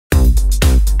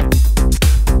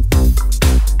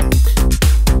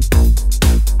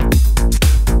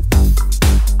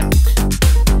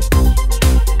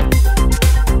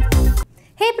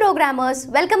programmers,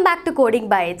 welcome back to Coding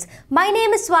Bytes. My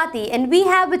name is Swati and we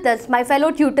have with us my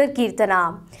fellow tutor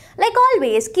Kirtana. Like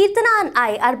always, Kirtana and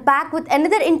I are back with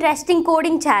another interesting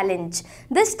coding challenge,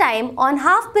 this time on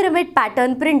half pyramid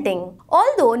pattern printing.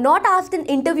 Although not asked in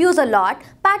interviews a lot,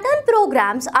 pattern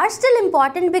programs are still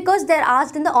important because they're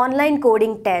asked in the online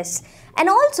coding tests. And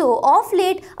also, of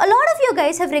late, a lot of you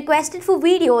guys have requested for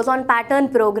videos on pattern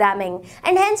programming,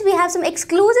 and hence we have some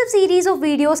exclusive series of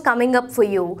videos coming up for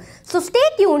you. So stay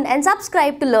tuned and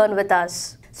subscribe to learn with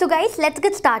us. So guys, let's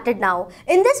get started now.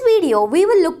 In this video, we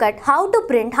will look at how to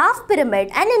print half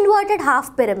pyramid and inverted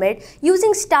half pyramid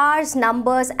using stars,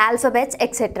 numbers, alphabets,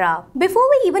 etc. Before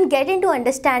we even get into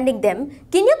understanding them,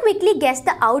 can you quickly guess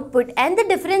the output and the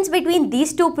difference between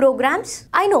these two programs?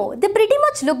 I know, they pretty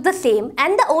much look the same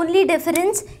and the only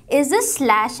difference is the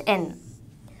 /n.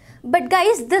 But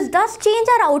guys, this does change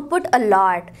our output a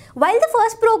lot. While the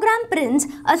first program prints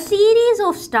a series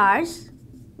of stars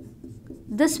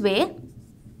this way,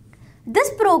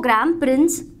 this program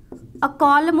prints a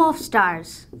column of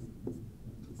stars.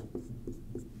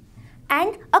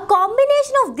 And a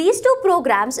combination of these two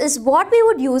programs is what we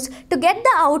would use to get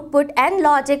the output and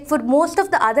logic for most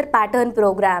of the other pattern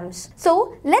programs.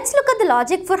 So let's look at the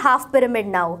logic for half pyramid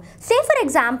now. Say for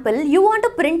example, you want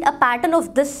to print a pattern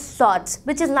of this sorts,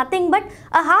 which is nothing but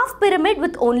a half pyramid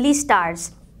with only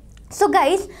stars. So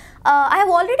guys, I have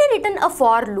already written a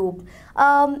for loop.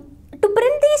 To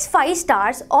print these 5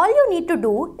 stars, all you need to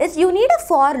do is you need a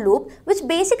for loop which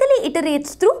basically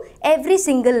iterates through every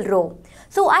single row.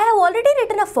 So I have already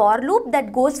written a for loop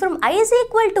that goes from I is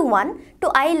equal to 1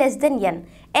 to I less than n.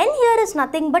 N here is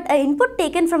nothing but an input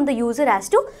taken from the user as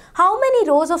to how many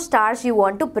rows of stars you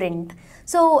want to print.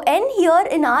 So n here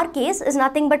in our case is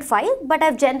nothing but 5, but I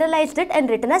have generalized it and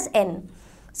written as n.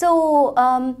 So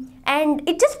and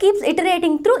it just keeps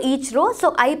iterating through each row,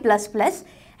 so I plus plus.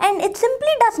 And it simply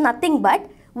does nothing but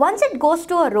once it goes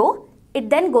to a row, it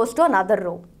then goes to another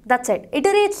row. That's it.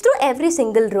 Iterates through every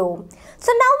single row.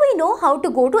 So now we know how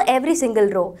to go to every single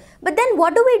row. But then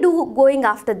what do we do going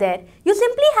after there? You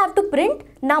simply have to print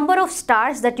number of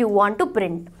stars that you want to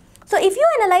print. So if you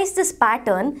analyze this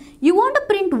pattern, you want to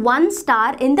print 1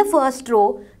 star in the first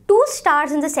row, 2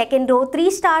 stars in the second row,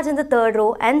 3 stars in the third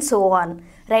row, and so on.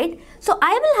 Right? So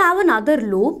I will have another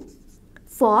loop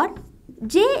for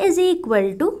j is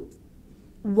equal to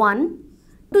 1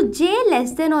 to j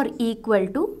less than or equal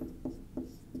to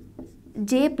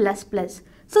j plus plus.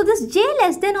 So this j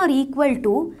less than or equal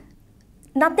to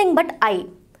nothing but I.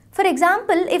 For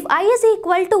example, if I is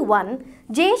equal to 1,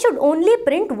 j should only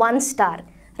print 1 star,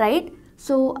 right?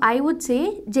 So I would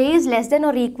say j is less than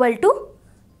or equal to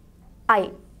I.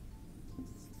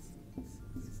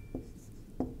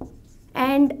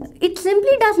 And it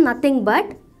simply does nothing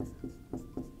but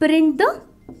print the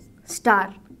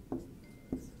star.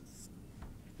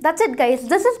 That's it guys.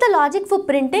 This is the logic for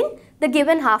printing the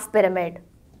given half pyramid.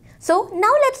 So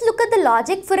now let's look at the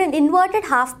logic for an inverted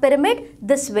half pyramid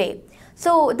this way.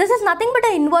 So this is nothing but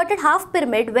an inverted half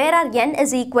pyramid where our n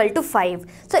is equal to 5.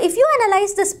 So if you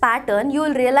analyze this pattern, you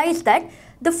will realize that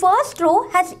the first row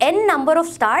has n number of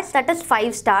stars, that is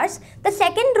 5 stars. The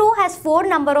second row has 4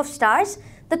 number of stars.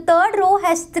 The third row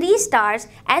has 3 stars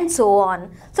and so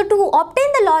on. So to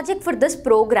obtain the logic for this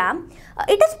program,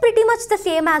 it is pretty much the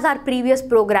same as our previous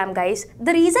program guys.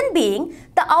 The reason being,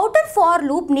 the outer for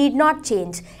loop need not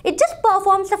change. It just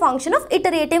performs the function of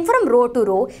iterating from row to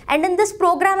row, and in this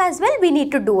program as well we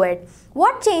need to do it.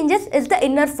 What changes is the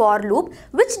inner for loop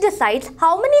which decides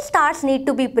how many stars need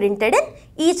to be printed in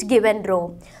each given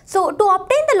row. So to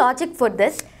obtain the logic for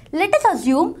this, let us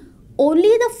assume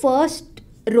only the first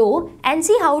row and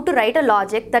see how to write a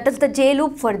logic, that is the j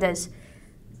loop for this.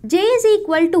 J is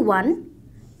equal to 1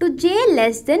 to j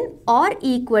less than or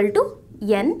equal to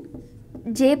n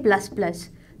j plus plus.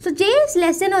 So j is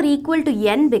less than or equal to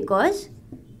n because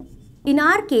in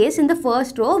our case in the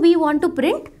first row we want to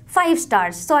print 5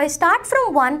 stars. So I start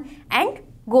from 1 and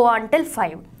go on till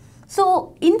 5.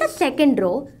 So in the second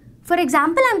row, for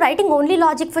example, I am writing only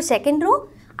logic for second row.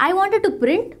 I wanted to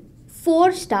print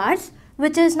 4 stars,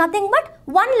 which is nothing but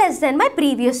 1 less than my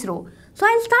previous row. So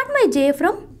I'll start my j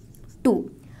from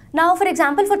 2. Now for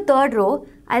example for third row,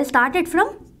 I'll start it from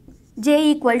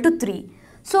j equal to 3.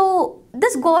 So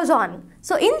this goes on.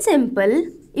 So in simple,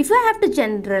 if I have to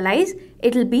generalize,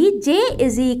 it will be j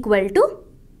is equal to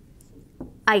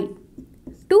I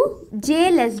to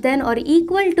j less than or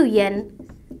equal to n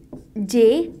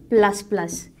j plus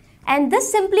plus. And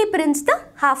this simply prints the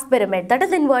half pyramid, that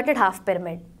is inverted half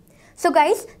pyramid. So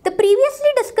guys, the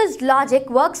previously discussed logic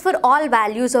works for all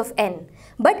values of n.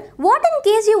 But what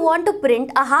in case you want to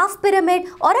print a half pyramid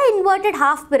or an inverted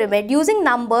half pyramid using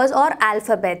numbers or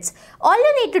alphabets? All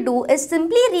you need to do is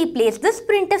simply replace this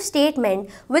printf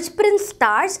statement which prints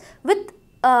stars with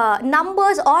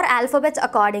numbers or alphabets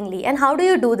accordingly. And how do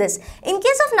you do this? In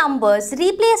case of numbers,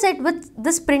 replace it with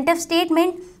this printf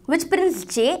statement which prints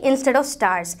j instead of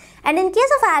stars. And in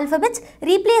case of alphabets,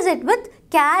 replace it with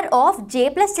char of j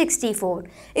plus 64.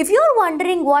 If you are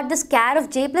wondering what this char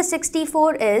of j plus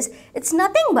 64 is, it's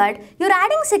nothing but you're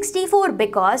adding 64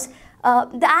 because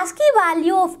the ASCII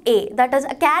value of a, that is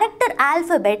a character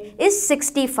alphabet, is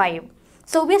 65.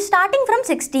 So we are starting from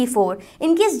 64.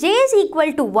 In case j is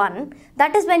equal to 1,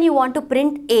 that is when you want to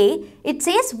print a, it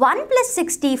says 1 plus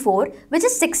 64, which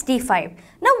is 65.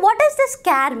 Now what does this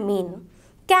char mean?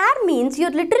 Char means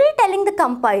you're literally telling the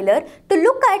compiler to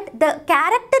look at the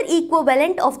character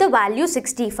equivalent of the value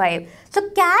 65. So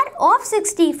char of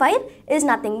 65 is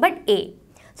nothing but a.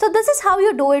 So this is how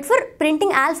you do it for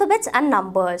printing alphabets and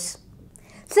numbers.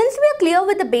 Since we are clear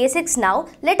with the basics now,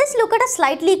 let us look at a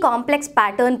slightly complex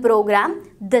pattern program,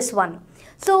 this one.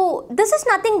 So this is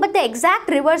nothing but the exact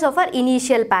reverse of our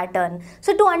initial pattern.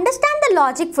 So to understand the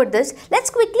logic for this, let's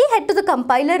quickly head to the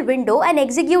compiler window and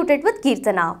execute it with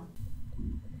Kirtana.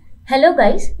 Hello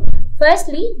guys,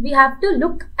 firstly we have to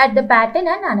look at the pattern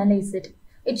and analyze it.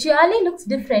 It surely looks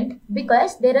different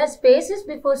because there are spaces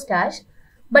before stars,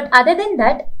 but other than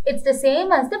that it's the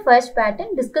same as the first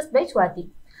pattern discussed by Swati.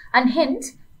 And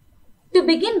hence, to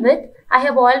begin with, I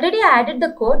have already added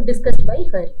the code discussed by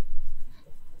her.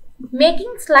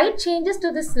 Making slight changes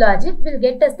to this logic will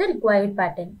get us the required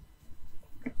pattern.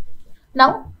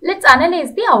 Now let's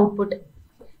analyze the output.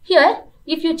 Here,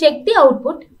 if you check the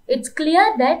output, it's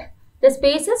clear that the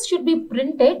spaces should be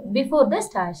printed before the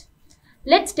stars.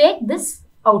 Let's take this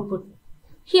output.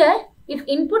 Here, if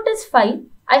input is 5,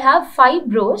 I have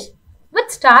 5 rows with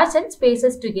stars and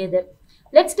spaces together.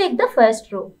 Let's take the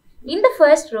first row. In the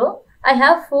first row, I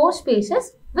have 4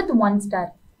 spaces with 1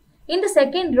 star. In the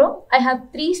second row, I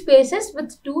have 3 spaces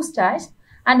with 2 stars.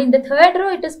 And in the third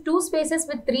row, it is 2 spaces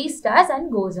with 3 stars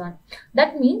and goes on.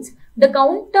 That means the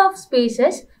count of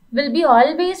spaces will be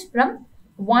always from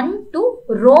 1 to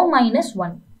row minus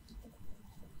 1.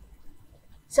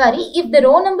 Sorry, if the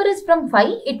row number is from 5,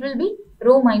 it will be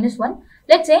row minus 1.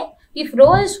 Let's say if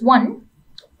row is 1,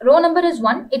 row number is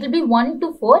 1, it will be 1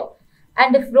 to 4.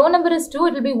 And if row number is 2,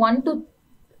 it will be 1 to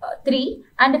 3.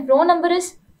 And if row number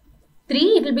is 3,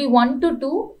 it will be 1 to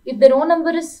 2. If the row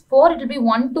number is 4, it will be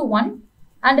 1 to 1.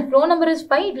 And if row number is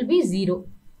 5, it will be 0.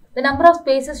 The number of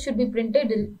spaces should be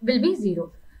printed will be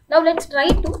 0. Now let's try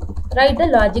to write the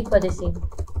logic for the same.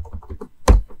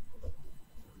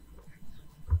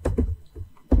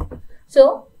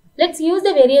 So let's use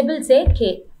the variable say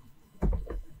k.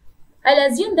 I'll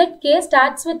assume that k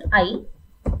starts with I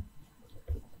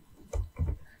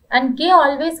and k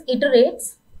always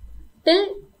iterates till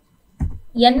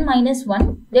n minus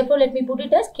 1. Therefore, let me put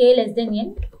it as k less than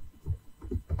n.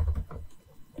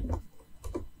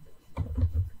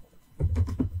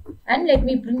 And let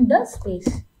me print the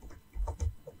space.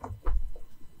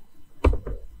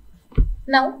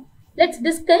 Now, let's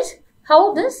discuss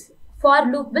how this for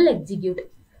loop will execute.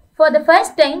 For the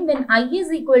first time, when I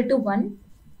is equal to 1,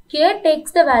 k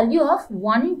takes the value of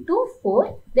 1 to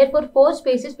 4. Therefore, 4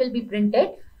 spaces will be printed.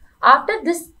 After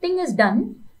this thing is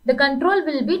done, the control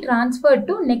will be transferred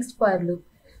to next for loop.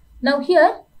 Now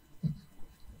here,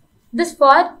 this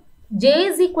for j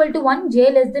is equal to 1,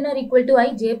 j less than or equal to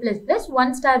I, j plus plus,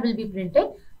 1 star will be printed.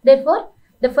 Therefore,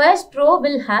 the first row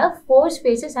will have 4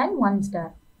 spaces and 1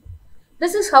 star.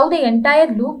 This is how the entire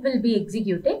loop will be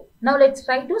executed. Now let's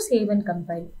try to save and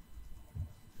compile.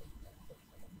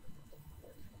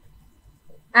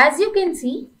 As you can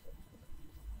see,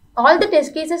 all the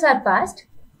test cases are passed.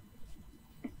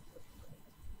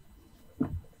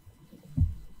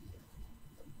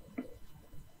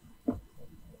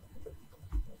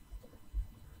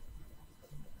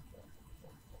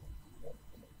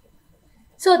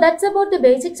 So that's about the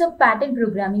basics of pattern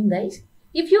programming, guys.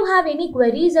 If you have any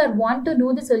queries or want to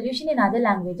know the solution in other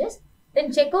languages,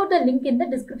 then check out the link in the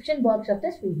description box of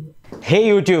this video. Hey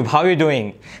YouTube, how are you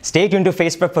doing? Stay tuned to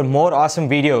Facebook for more awesome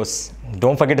videos.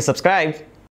 Don't forget to subscribe.